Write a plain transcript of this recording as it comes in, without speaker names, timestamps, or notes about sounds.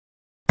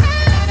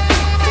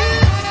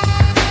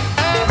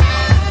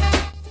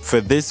For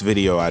this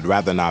video, I'd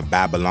rather not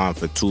babble on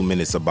for 2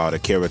 minutes about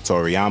Akira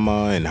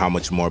Toriyama and how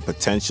much more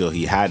potential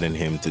he had in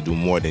him to do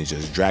more than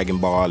just Dragon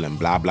Ball and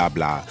blah blah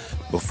blah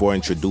before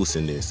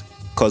introducing this,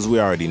 cause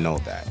we already know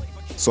that.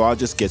 So I'll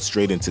just get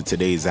straight into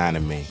today's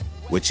anime,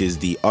 which is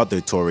the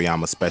other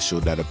Toriyama special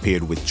that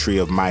appeared with Tree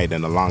of Might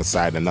and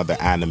alongside another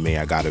anime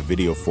I got a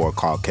video for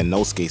called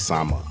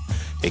Kennosuke-sama.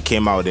 It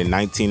came out in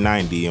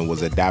 1990 and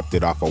was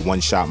adapted off a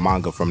one-shot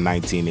manga from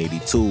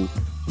 1982,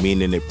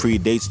 meaning it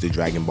predates the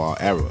Dragon Ball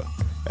era.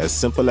 As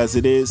simple as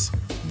it is,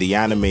 the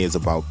anime is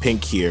about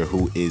Pink here,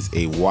 who is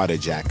a water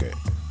jacker.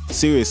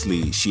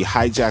 Seriously, she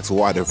hijacks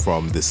water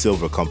from the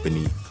Silver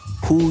Company,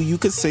 who you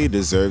could say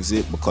deserves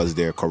it because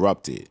they're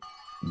corrupted.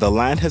 The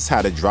land has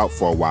had a drought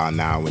for a while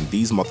now, and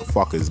these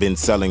motherfuckers been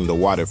selling the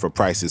water for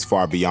prices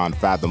far beyond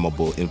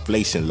fathomable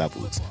inflation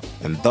levels,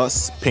 and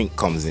thus Pink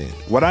comes in.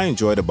 What I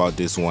enjoyed about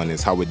this one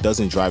is how it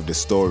doesn't drive the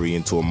story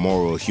into a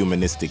moral,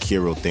 humanistic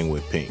hero thing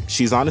with Pink.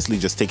 She's honestly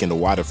just taking the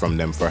water from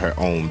them for her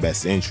own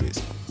best interest,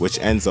 which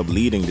ends up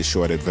leading the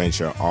short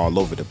adventure all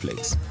over the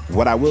place.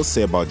 What I will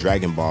say about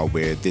Dragon Ball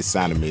where this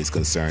anime is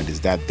concerned is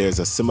that there's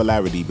a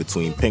similarity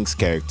between Pink's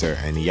character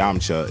and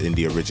Yamcha in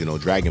the original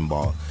Dragon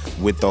Ball,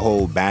 with the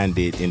whole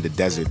bandit in the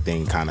desert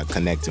thing kinda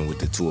connecting with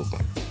the two of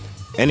them.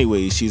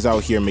 Anyway, she's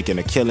out here making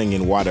a killing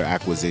in water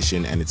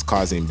acquisition, and it's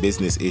causing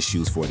business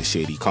issues for the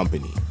shady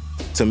company.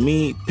 To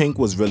me, Pink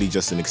was really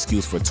just an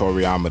excuse for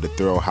Toriyama to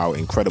throw how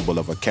incredible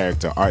of a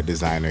character art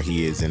designer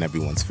he is in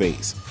everyone's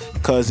face.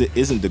 Cause it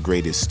isn't the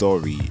greatest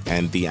story,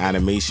 and the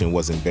animation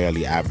wasn't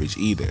barely average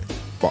either,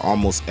 but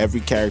almost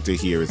every character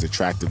here is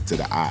attractive to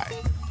the eye.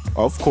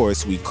 Of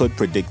course, we could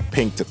predict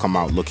Pink to come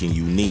out looking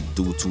unique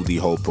due to the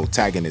whole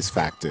protagonist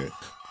factor,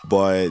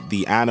 but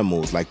the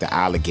animals like the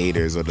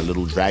alligators or the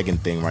little dragon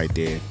thing right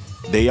there,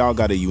 they all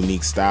got a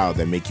unique style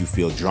that make you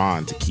feel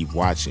drawn to keep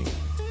watching.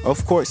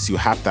 Of course, you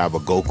have to have a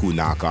Goku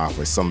knockoff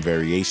or some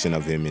variation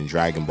of him in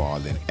Dragon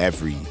Ball in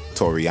every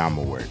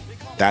Toriyama work.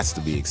 That's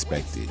to be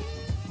expected.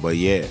 But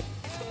yeah,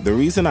 the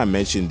reason I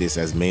mentioned this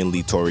as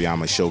mainly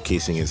Toriyama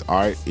showcasing his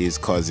art is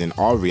cause in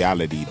all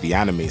reality, the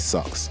anime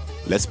sucks.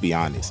 Let's be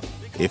honest.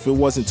 If it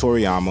wasn't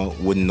Toriyama,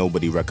 wouldn't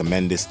nobody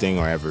recommend this thing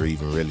or ever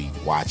even really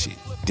watch it?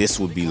 This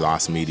would be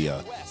lost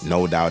media,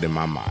 no doubt in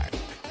my mind.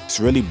 It's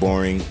really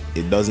boring,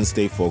 it doesn't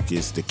stay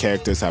focused, the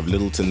characters have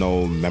little to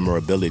no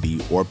memorability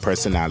or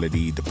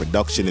personality, the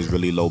production is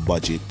really low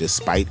budget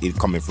despite it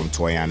coming from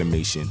Toei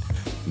Animation.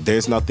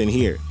 There's nothing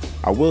here.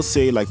 I will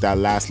say like that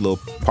last little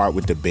part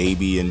with the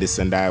baby and this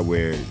and that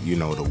where, you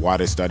know, the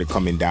water started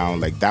coming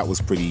down, like that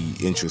was pretty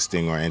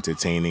interesting or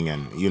entertaining,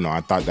 and you know,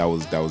 I thought that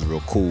was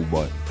real cool,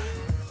 but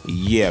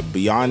yeah,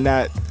 beyond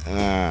that,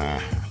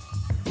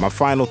 my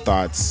final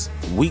thoughts,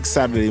 weak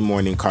Saturday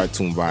morning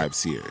cartoon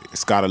vibes here.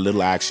 It's got a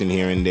little action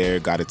here and there,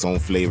 got its own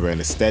flavor and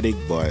aesthetic,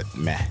 but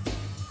meh.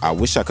 I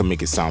wish I could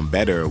make it sound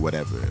better or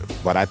whatever,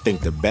 but I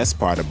think the best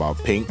part about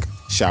Pink,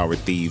 Shower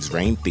Thieves,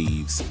 Rain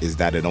Thieves is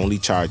that it only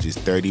charges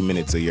 30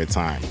 minutes of your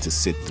time to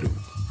sit through.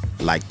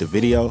 Like the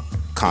video,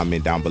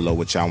 comment down below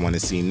what y'all want to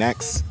see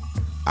next.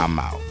 I'm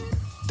out.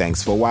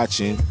 Thanks for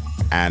watching.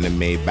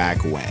 Anime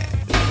back when.